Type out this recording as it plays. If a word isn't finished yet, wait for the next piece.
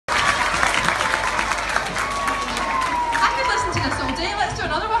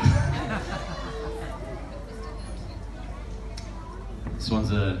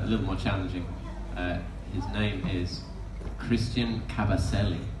one's a little more challenging. His name is Christian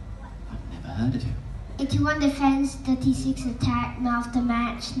Cabaselli. I've never heard of him. 81 defense, 36 attack, man of the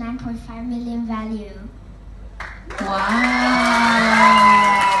match, 9.5 million value. Wow.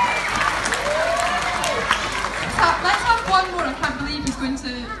 Let's have one more. I can't believe he's going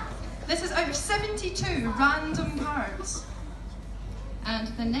to... This is out of 72 random cards. And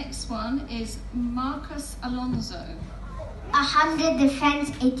the next one is Marcus Alonso. 100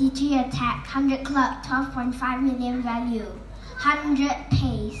 defense, 83 attack, 100 club, 12.5 million value. 100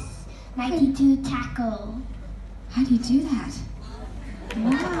 pace, 92 tackle. How do you do that?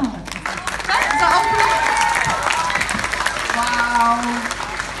 Wow. Wow.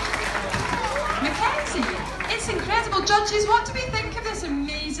 Mackenzie, it's incredible. Judges, what do we think of this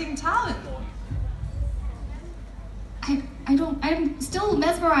amazing talent? I'm still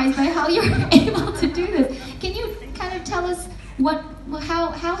mesmerized by how you're able to do this. Can you kind of tell us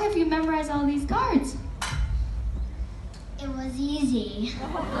how have you memorized all these cards? It was easy.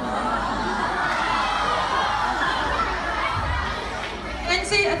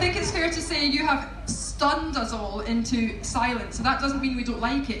 Lindsay, I think it's fair to say you have stunned us all into silence. So that doesn't mean we don't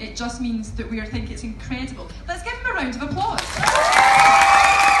like it, it just means that we think it's incredible. Let's give him a round of applause.